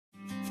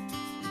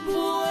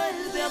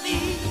vuelve a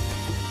mí,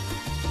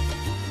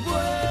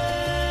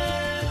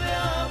 vuelve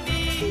a mí.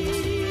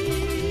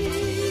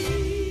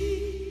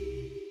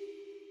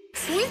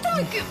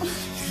 Suéltame, que...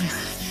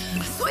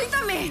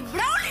 ¡Suéltame!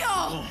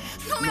 ¡Braulio!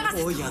 ¡No me hagas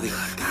esto! No voy a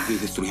dejar que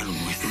destruya lo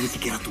nuestro. Ni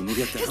siquiera tu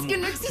Nuria te ama. Es que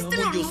no existe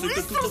lo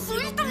nuestro.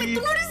 ¡Suéltame!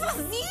 ¡Tú no eres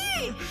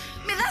así!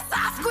 ¡Me das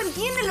asco!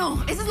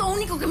 ¡Entiéndelo! Eso es lo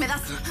único que me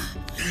das.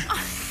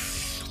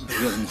 Te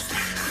voy a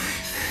demostrar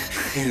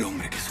el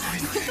hombre que soy.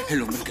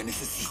 El hombre que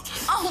necesitas.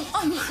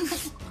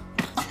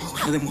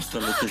 Voy a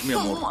demostrar lo que es mi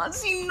amor. No,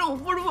 así no,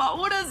 por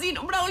favor, así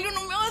no. Braulio,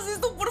 no me hagas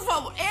esto, por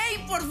favor.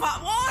 ¡Ey, por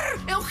favor!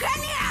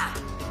 ¡Eugenia!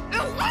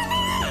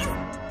 ¡Eugenia!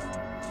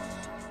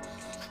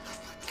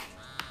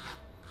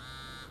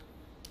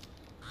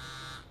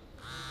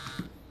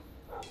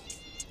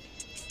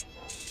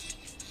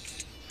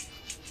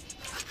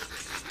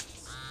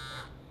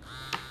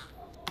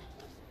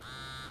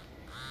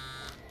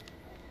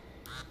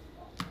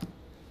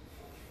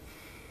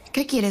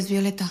 ¿Qué quieres,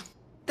 Violeta?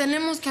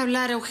 Tenemos que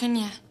hablar,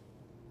 Eugenia.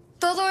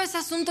 Todo ese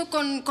asunto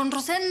con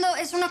Rosendo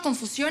es una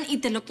confusión y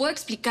te lo puedo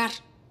explicar.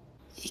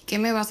 ¿Y qué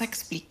me vas a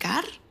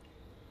explicar?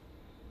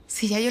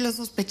 Si ya yo lo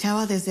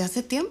sospechaba desde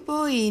hace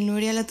tiempo y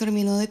Nuria la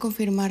terminó de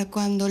confirmar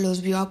cuando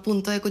los vio a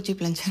punto de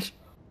cuchiplanchar.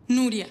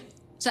 Nuria.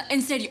 O sea,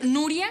 en serio,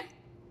 ¿Nuria?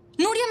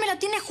 Nuria me la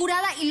tiene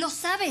jurada y lo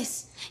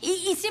sabes.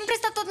 Y siempre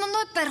está tratando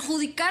de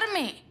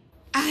perjudicarme.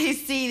 Ay,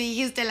 sí,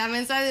 dijiste, la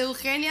mensa de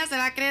Eugenia se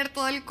va a creer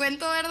todo el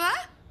cuento, ¿verdad?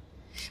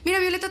 Mira,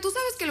 Violeta, tú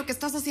sabes que lo que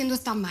estás haciendo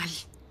está mal.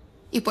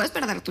 Y puedes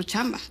perder tu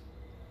chamba.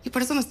 Y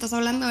por eso me estás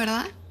hablando,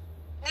 ¿verdad?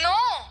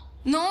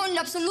 No, en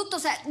lo absoluto. O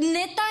sea,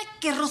 neta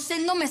que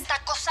Rosendo me está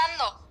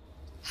acosando.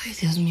 Ay,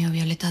 Dios mío,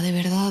 Violeta, de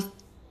verdad.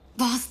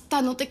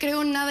 Basta, no te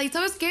creo nada. ¿Y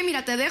sabes qué?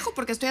 Mira, te dejo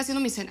porque estoy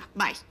haciendo mi cena.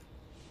 Bye.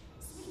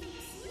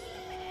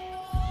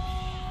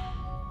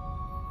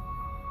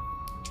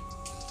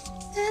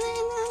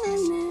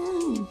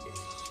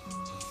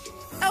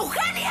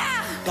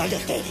 ¡Eugenia!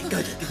 Cállate,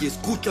 cállate y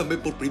escúchame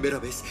por primera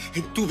vez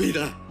en tu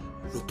vida.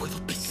 No puedo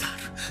pensar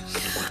que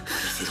tu cuerpo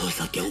haya sido de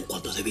Santiago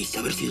cuando debiste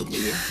haber sido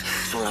mía.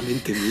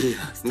 Solamente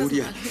mía,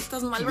 Nuria.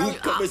 Estás mal, Braulio.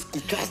 Nunca me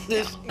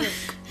escuchaste.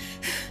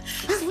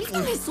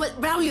 Suéltame,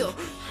 Braulio.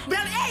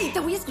 ¡Ey! Te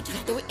voy a escuchar.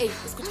 Ey,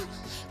 escucha.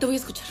 Te voy a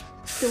escuchar.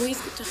 Te voy a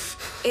escuchar.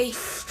 Ey,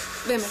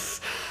 veme.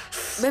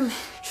 Veme.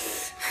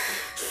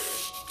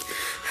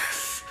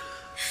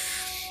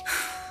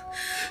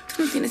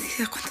 Tú no tienes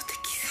idea cuánto te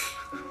quise.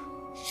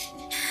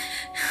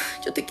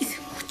 Yo te quise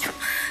mucho.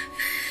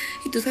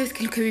 Y tú sabes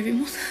que lo que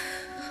vivimos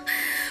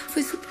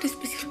fue súper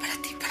especial para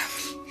ti y para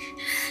mí.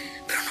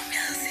 Pero no me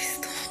hagas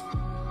esto.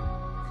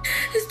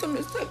 Esto no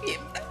está bien,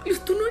 Braulio.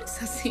 Tú no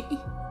eres así.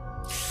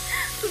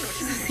 Tú no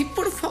eres así,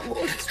 por favor.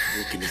 Es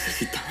lo que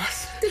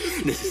necesitabas.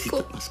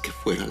 Necesitabas que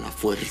fuera la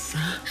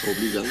fuerza,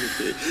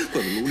 obligándote,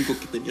 cuando lo único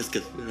que tenías que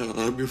hacer era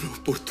darme una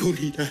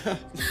oportunidad.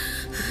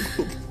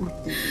 Una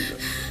oportunidad.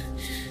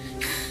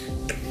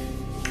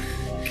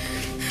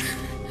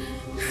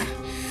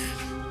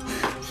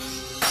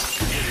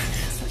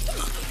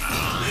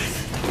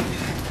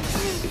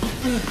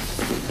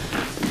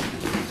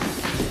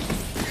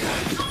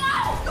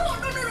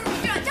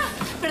 No, ya.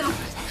 Perdón.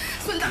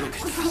 Suéltame, ¿Qué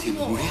por estás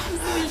haciendo, favor. Nuria?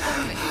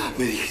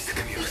 Me dijiste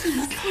que me ibas a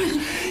escuchar. ¿Qué es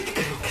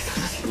lo que estás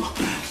haciendo?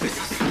 Me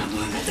estás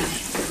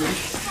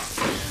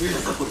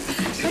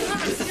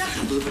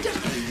tratando de meter.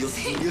 Ay, Dios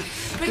mío.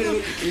 ¿Qué es lo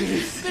que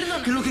quieres?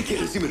 Perdón. ¿Qué es lo que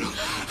quieres? Dímelo.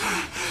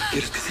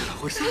 ¿Quieres que sea la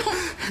fuerza?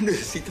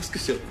 ¿Necesitas que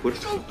sea la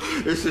fuerza?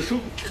 ¿Es eso?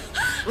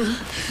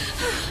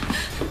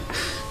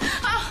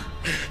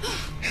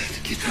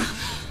 Quédate quieta.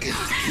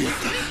 Quédate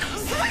quieta.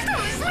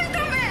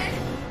 ¡Suéltame!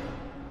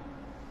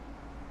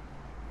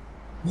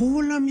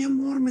 Hola, mi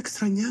amor, ¿me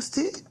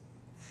extrañaste?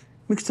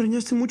 ¿Me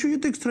extrañaste mucho? Yo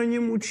te extrañé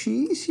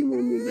muchísimo,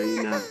 mi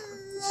reina.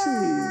 Sí,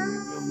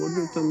 mi amor,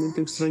 yo también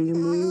te extrañé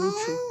mucho.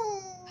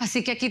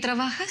 ¿Así que aquí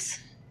trabajas?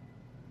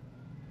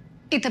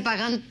 ¿Y te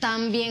pagan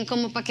tan bien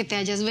como para que te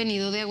hayas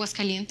venido de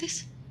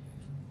Aguascalientes?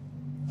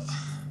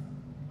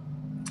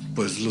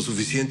 Pues lo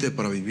suficiente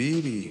para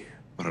vivir y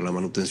para la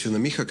manutención de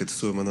mi hija que te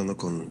estuve mandando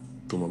con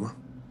tu mamá.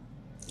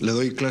 Le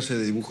doy clase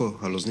de dibujo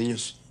a los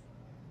niños.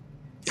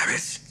 Ya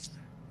ves.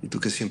 Y tú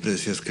que siempre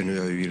decías que no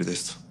iba a vivir de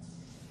esto.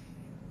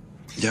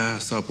 Ya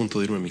estaba a punto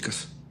de irme a mi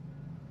casa.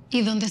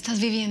 ¿Y dónde estás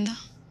viviendo?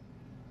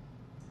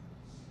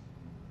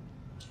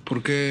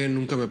 ¿Por qué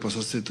nunca me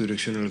pasaste tu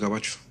dirección en el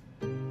gabacho?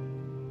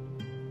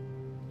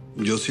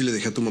 Yo sí le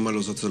dejé a tu mamá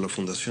los datos de la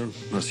fundación.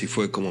 Así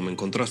fue como me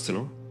encontraste,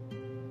 ¿no?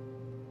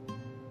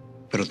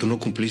 Pero tú no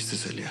cumpliste,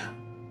 Celia.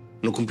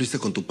 No cumpliste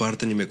con tu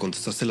parte, ni me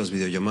contestaste las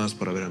videollamadas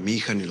para ver a mi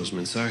hija, ni los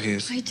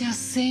mensajes. Ay, ya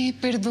sé,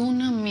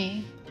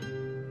 perdóname.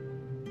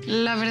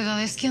 La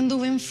verdad es que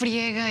anduve en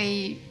friega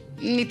y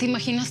ni te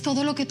imaginas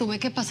todo lo que tuve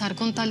que pasar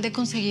con tal de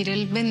conseguir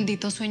el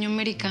bendito sueño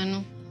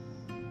americano.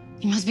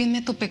 Y más bien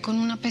me topé con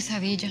una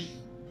pesadilla.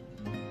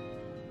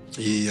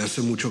 ¿Y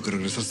hace mucho que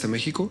regresaste a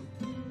México?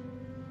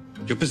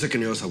 Yo pensé que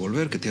no ibas a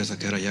volver, que te ibas a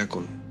quedar allá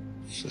con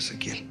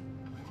Ezequiel.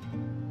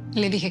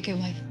 Le dije que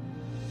vaya.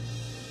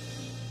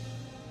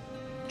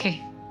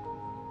 ¿Qué?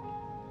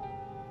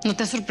 ¿No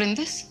te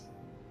sorprendes?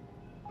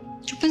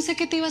 Yo pensé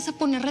que te ibas a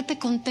poner rete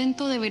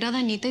contento de ver a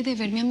Danita y de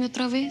verme a mí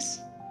otra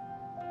vez.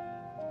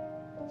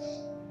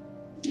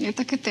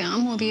 Neta que te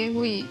amo,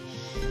 Diego, y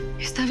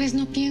esta vez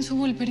no pienso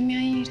volverme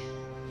a ir.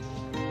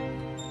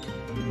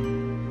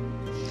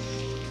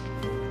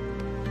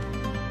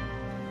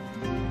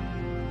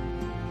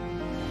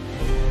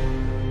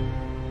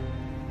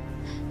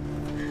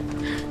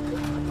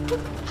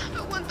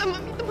 Aguanta,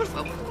 mamita, por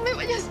favor, no me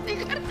vayas a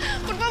dejar.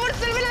 Por favor,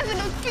 sálvela, se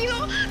los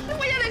pido. No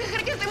vayan a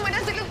dejar que se muera,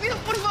 se los pido,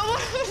 por favor,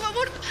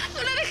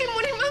 no la dejen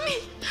morir, mami.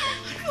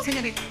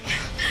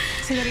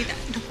 Señorita,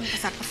 no puede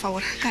pasar, por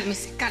favor.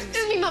 Cálmese.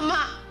 Es mi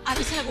mamá.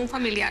 Avísale a algún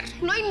familiar.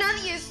 No hay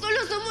nadie, solo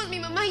somos mi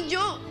mamá y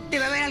yo.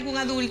 Debe haber algún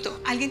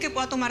adulto, alguien que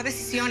pueda tomar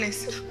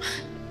decisiones.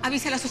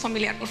 Avísale a su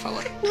familiar, por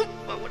favor. No,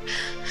 por favor.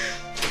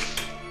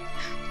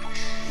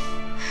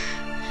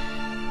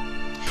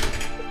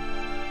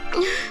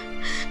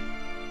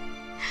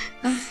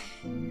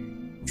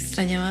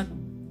 Extrañaba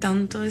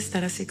tanto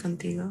estar así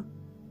contigo.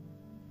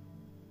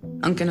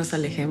 Aunque nos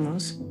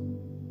alejemos,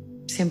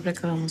 siempre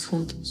acabamos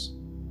juntos.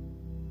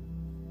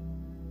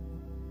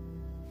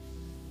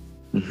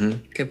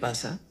 ¿Qué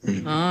pasa?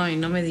 Ay,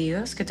 no me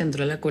digas que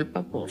tendré la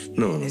culpa por...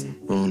 No,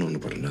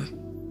 para nada.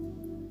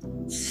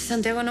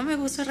 Santiago, no me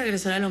gusta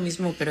regresar a lo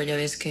mismo, pero ya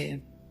ves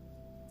que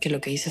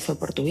lo que hice fue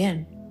por tu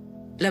bien.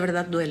 La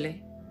verdad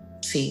duele,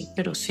 sí,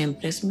 pero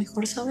siempre es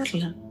mejor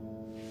saberla.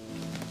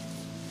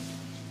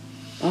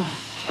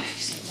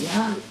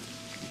 Ya.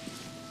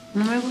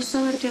 No me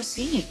gusta verte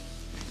así.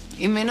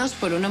 Y menos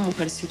por una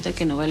mujercita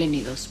que no vale ni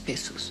 2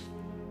 pesos.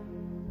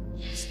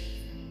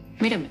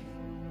 Mírame.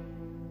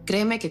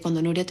 Créeme que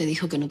cuando Nuria te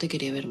dijo que no te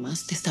quería ver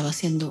más, te estaba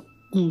haciendo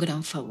un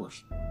gran favor.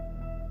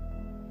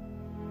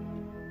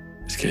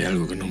 Es que hay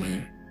algo que no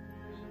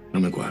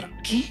me cuadra.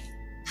 ¿Qué?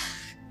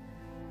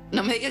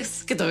 No me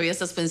digas que todavía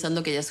estás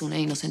pensando que ella es una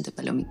inocente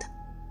palomita.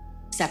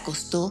 Se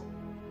acostó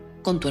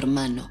con tu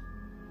hermano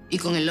y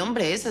con el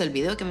hombre ese del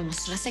video que me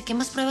mostraste. ¿Qué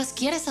más pruebas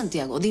quieres,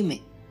 Santiago?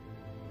 Dime.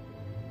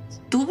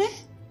 Tuve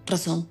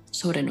razón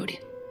sobre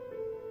Nuria,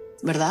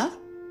 ¿verdad?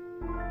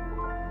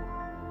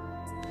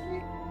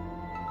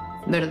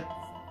 ¿Verdad?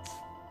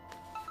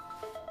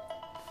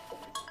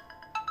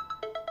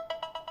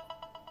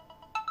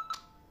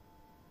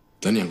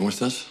 Tania, ¿cómo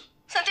estás?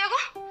 Santiago,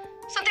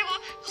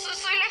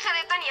 soy la hija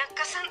de Tania,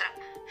 Cassandra.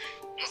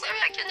 No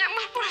sabía a quién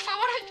llamar, por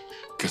favor.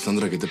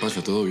 Cassandra, ¿qué te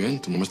pasa? ¿Todo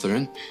bien? ¿Tu mamá está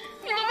bien?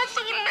 Mi mamá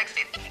estuvo en un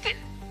accidente.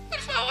 Por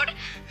favor,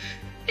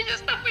 ella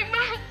está muy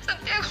mal,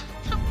 Santiago.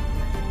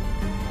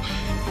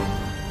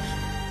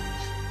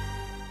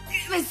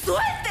 ¡Me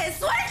sueltes!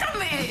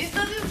 ¡Suéltame!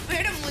 Estás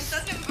enfermo,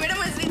 estás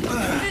enfermo.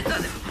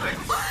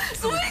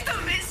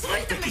 ¡Suéltame!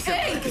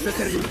 ¡Hey!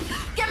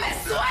 ¡Que me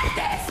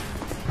sueltes!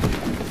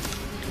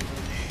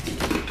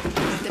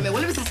 Te me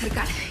vuelves a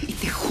acercar y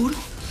te juro,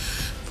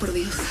 por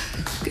Dios,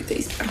 que te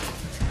disparo.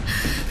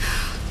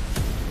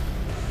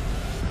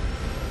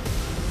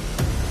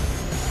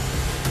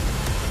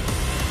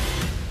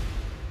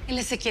 El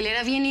Ezequiel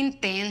era bien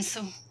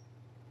intenso,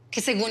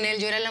 que según él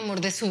yo era el amor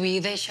de su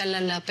vida y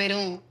shalala,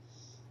 pero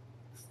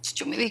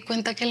yo me di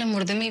cuenta que el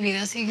amor de mi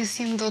vida sigue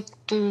siendo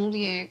tú,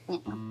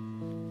 Diego.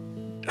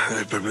 A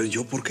ver, pero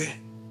 ¿yo por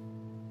qué?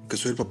 ¿Que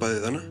soy el papá de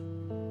Dana?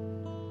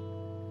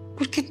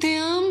 Porque te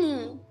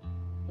amo.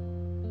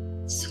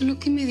 Solo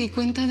que me di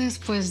cuenta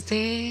después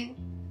de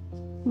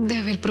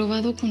haber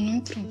probado con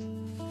otro.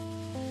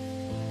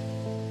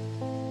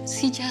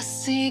 Sí, ya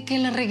sé que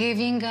la regué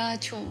bien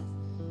gacho.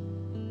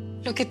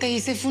 Lo que te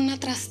hice fue una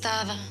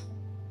trastada.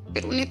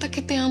 Pero neta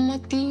que te amo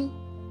a ti.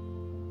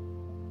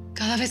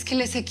 Cada vez que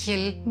el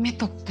Ezequiel me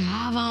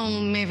tocaba o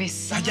me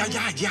besaba...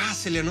 Ya,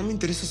 Celia. No me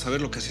interesa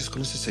saber lo que hacías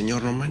con ese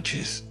señor, no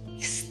manches.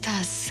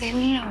 Estás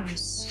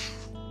celoso.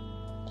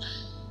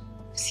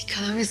 Si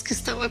cada vez que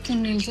estaba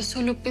con él yo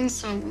solo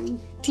pensaba en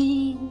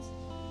ti.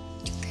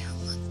 Yo te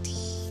amo a ti.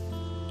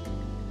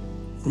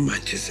 No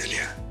manches,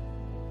 Celia.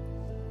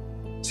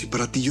 Si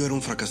para ti yo era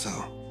un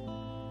fracasado,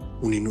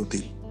 un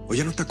inútil, ¿o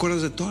ya no te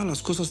acuerdas de todas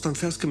las cosas tan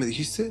feas que me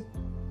dijiste?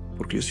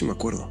 Porque yo sí me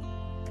acuerdo.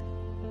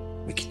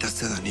 Me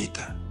quitaste a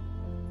Danita.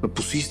 Me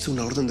pusiste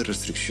una orden de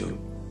restricción.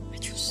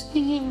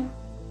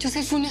 Yo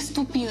sé, fue una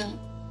estúpida.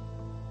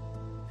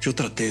 Yo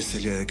traté,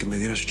 Celia, de que me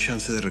dieras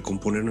chance de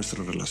recomponer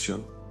nuestra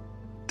relación.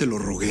 Te lo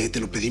rogué,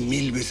 te lo pedí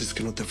 1000 veces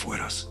que no te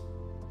fueras.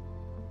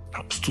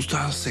 Pero pues tú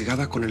estabas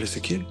cegada con el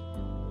Ezequiel.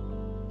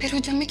 Pero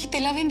ya me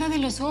quité la venda de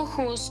los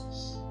ojos.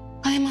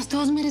 Además,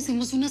 todos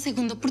merecemos una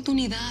segunda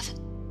oportunidad.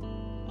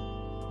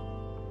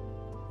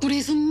 Por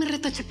eso me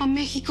retaché para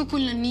México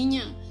con la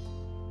niña.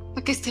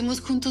 Para que estemos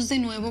juntos de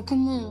nuevo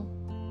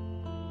como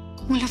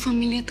la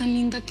familia tan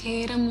linda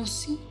que éramos,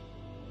 ¿sí?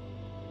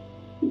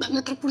 Dame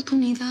otra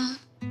oportunidad.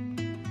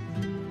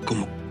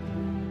 ¿Cómo?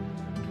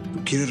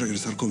 ¿Tú quieres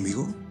regresar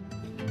conmigo?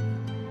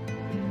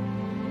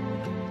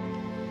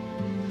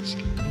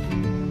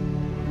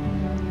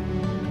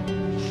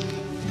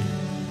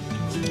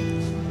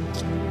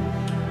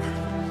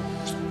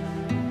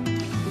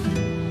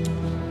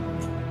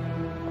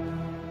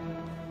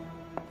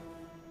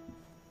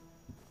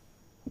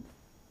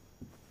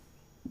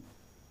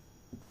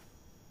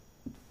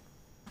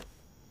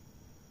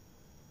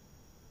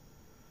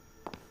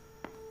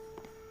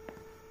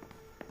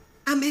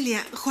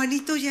 Amelia,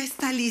 Juanito ya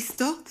está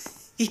listo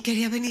y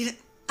quería venir.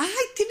 ¡Ay!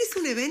 ¿Tienes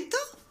un evento?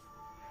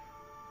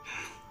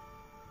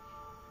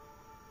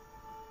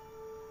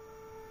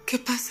 ¿Qué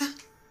pasa?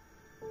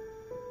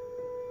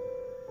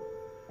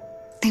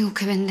 Tengo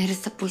que vender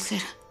esta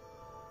pulsera.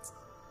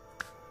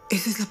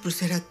 Esa es la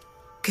pulsera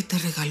que te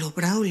regaló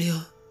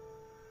Braulio.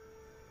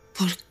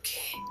 ¿Por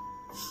qué?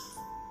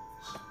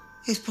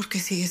 ¿Es porque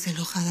sigues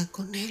enojada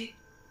con él?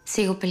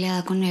 Sigo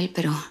peleada con él,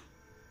 pero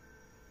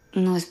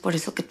no es por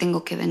eso que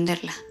tengo que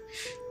venderla.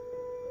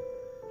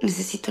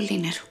 Necesito el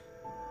dinero.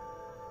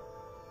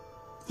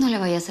 No le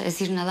vayas a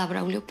decir nada a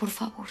Braulio, por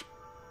favor.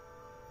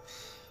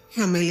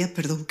 Amelia,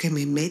 perdón que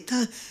me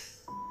meta,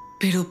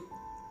 pero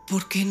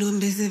 ¿por qué no en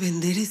vez de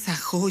vender esa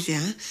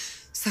joya,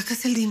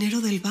 sacas el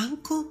dinero del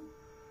banco?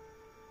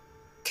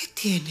 ¿Qué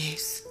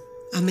tienes,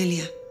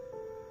 Amelia?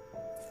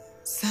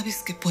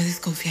 Sabes que puedes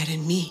confiar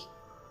en mí.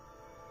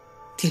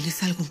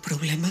 ¿Tienes algún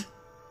problema?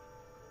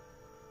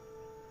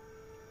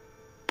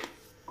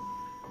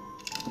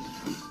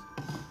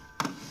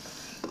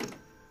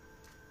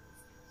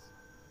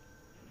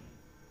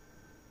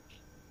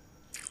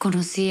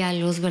 Conocí a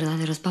los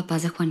verdaderos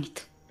papás de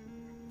Juanito.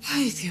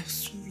 Ay,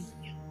 Dios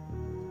mío.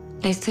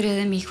 La historia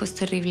de mi hijo es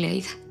terrible,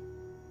 Aida.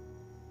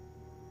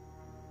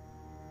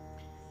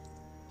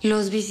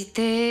 Los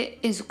visité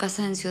en su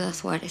casa en Ciudad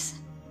Juárez.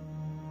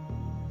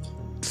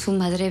 Su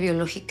madre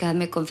biológica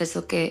me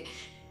confesó que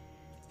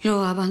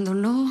lo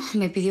abandonó,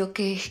 me pidió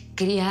que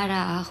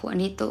criara a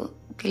Juanito,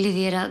 que le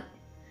diera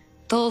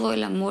todo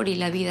el amor y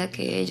la vida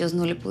que ellos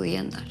no le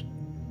podían dar.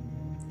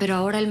 Pero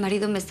ahora el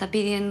marido me está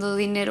pidiendo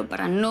dinero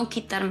para no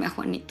quitarme a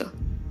Juanito.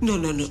 No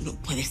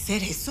puede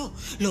ser eso.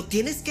 Lo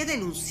tienes que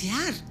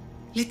denunciar.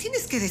 Le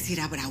tienes que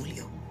decir a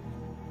Braulio.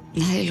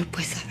 Nadie lo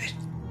puede saber.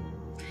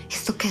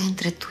 Esto queda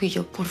entre tú y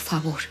yo, por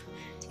favor.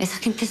 Esa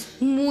gente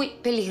es muy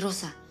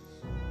peligrosa.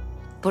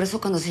 Por eso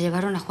cuando se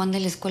llevaron a Juan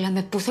de la escuela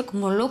me puse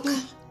como loca.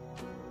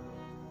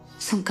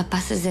 Son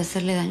capaces de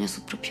hacerle daño a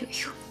su propio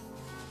hijo.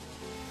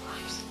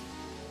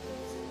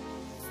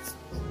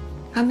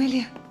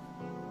 Amelia,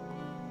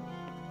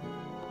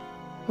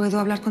 ¿puedo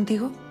hablar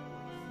contigo?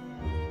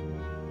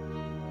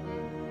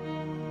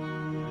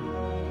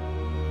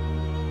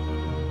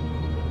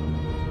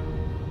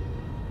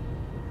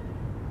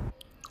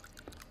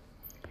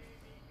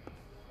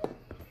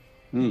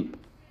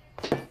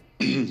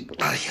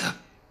 Ay, hija.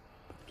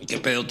 ¿Qué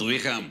pedo tu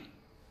vieja?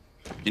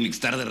 ¿Tiene que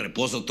estar de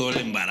reposo todo el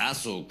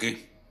embarazo o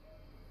qué?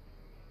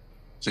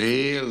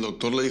 Sí, el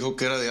doctor le dijo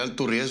que era de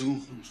alto riesgo.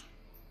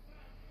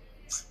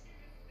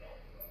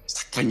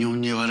 Está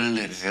cañón llevar al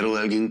heredero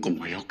de alguien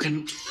como yo, ¿que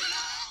no?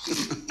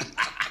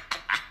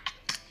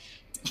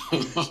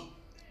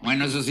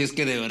 Bueno, eso sí es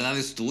que de verdad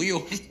es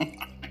tuyo.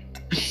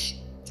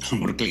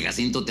 Porque el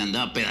Jacinto te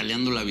andaba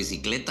pedaleando la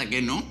bicicleta,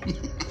 ¿qué no?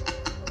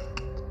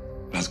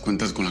 Las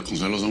cuentas con la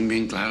Consuelo son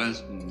bien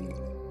claras.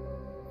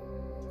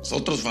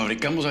 Nosotros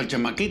fabricamos al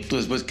chamaquito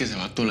después que ese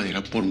vato le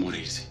dirá por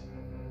morirse.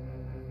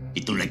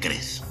 ¿Y tú le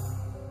crees?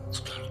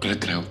 Pues claro que le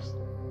creo.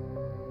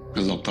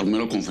 El doctor me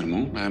lo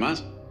confirmó.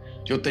 Además,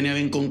 yo tenía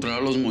bien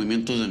controlados los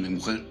movimientos de mi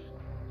mujer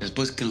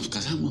después que nos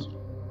casamos.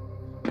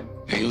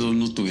 Ellos dos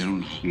no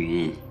tuvieron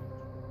nada.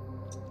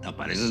 Te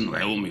pareces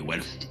nuevo, mi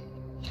güero.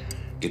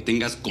 Que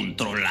tengas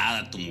controlada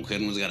a tu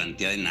mujer no es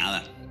garantía de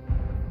nada.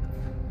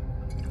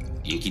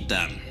 ¿Quién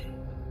quita?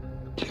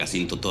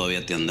 Jacinto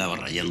todavía te andaba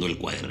rayando el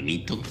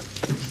cuadernito.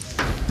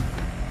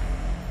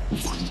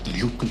 Cuando te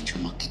digo que el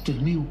chamaquito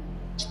es mío,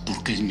 es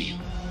porque es mío.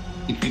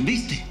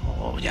 ¿Entendiste?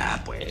 Oh,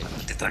 ya, pues,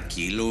 estate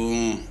tranquilo.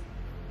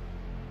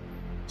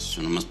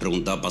 Yo nomás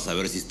preguntaba para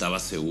saber si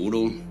estabas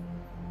seguro.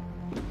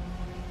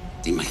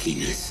 ¿Te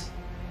imaginas?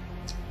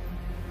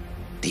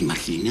 ¿Te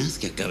imaginas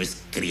que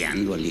acabes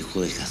criando al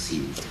hijo de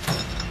Jacinto?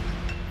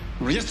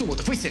 Pero ya estuvo,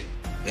 te fuiste.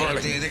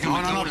 Espérate,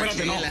 déjame. No,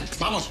 espérate, no.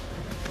 Vamos.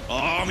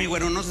 Oh, mi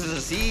güero, no seas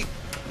así.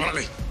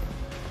 Órale.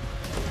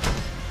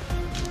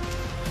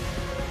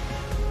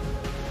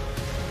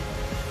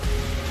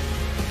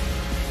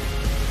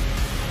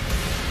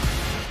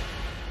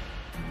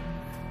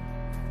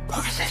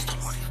 ¿Paga esto,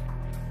 Nuria?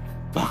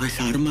 ¿Paga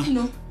esa arma?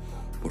 No.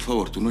 Por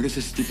favor, tú no eres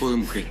ese tipo de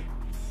mujer.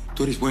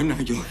 Tú eres buena.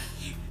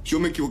 Yo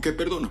me equivoqué,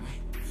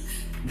 perdóname.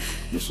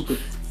 No supe.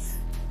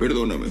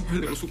 Perdóname,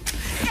 no supe.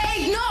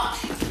 ¡Ey, no!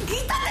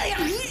 ¡Quítate de a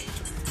mí!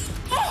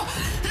 ¡Oh!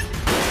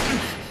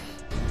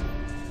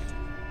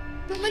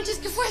 No manches,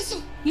 ¿qué fue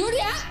eso?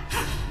 ¡Nuria!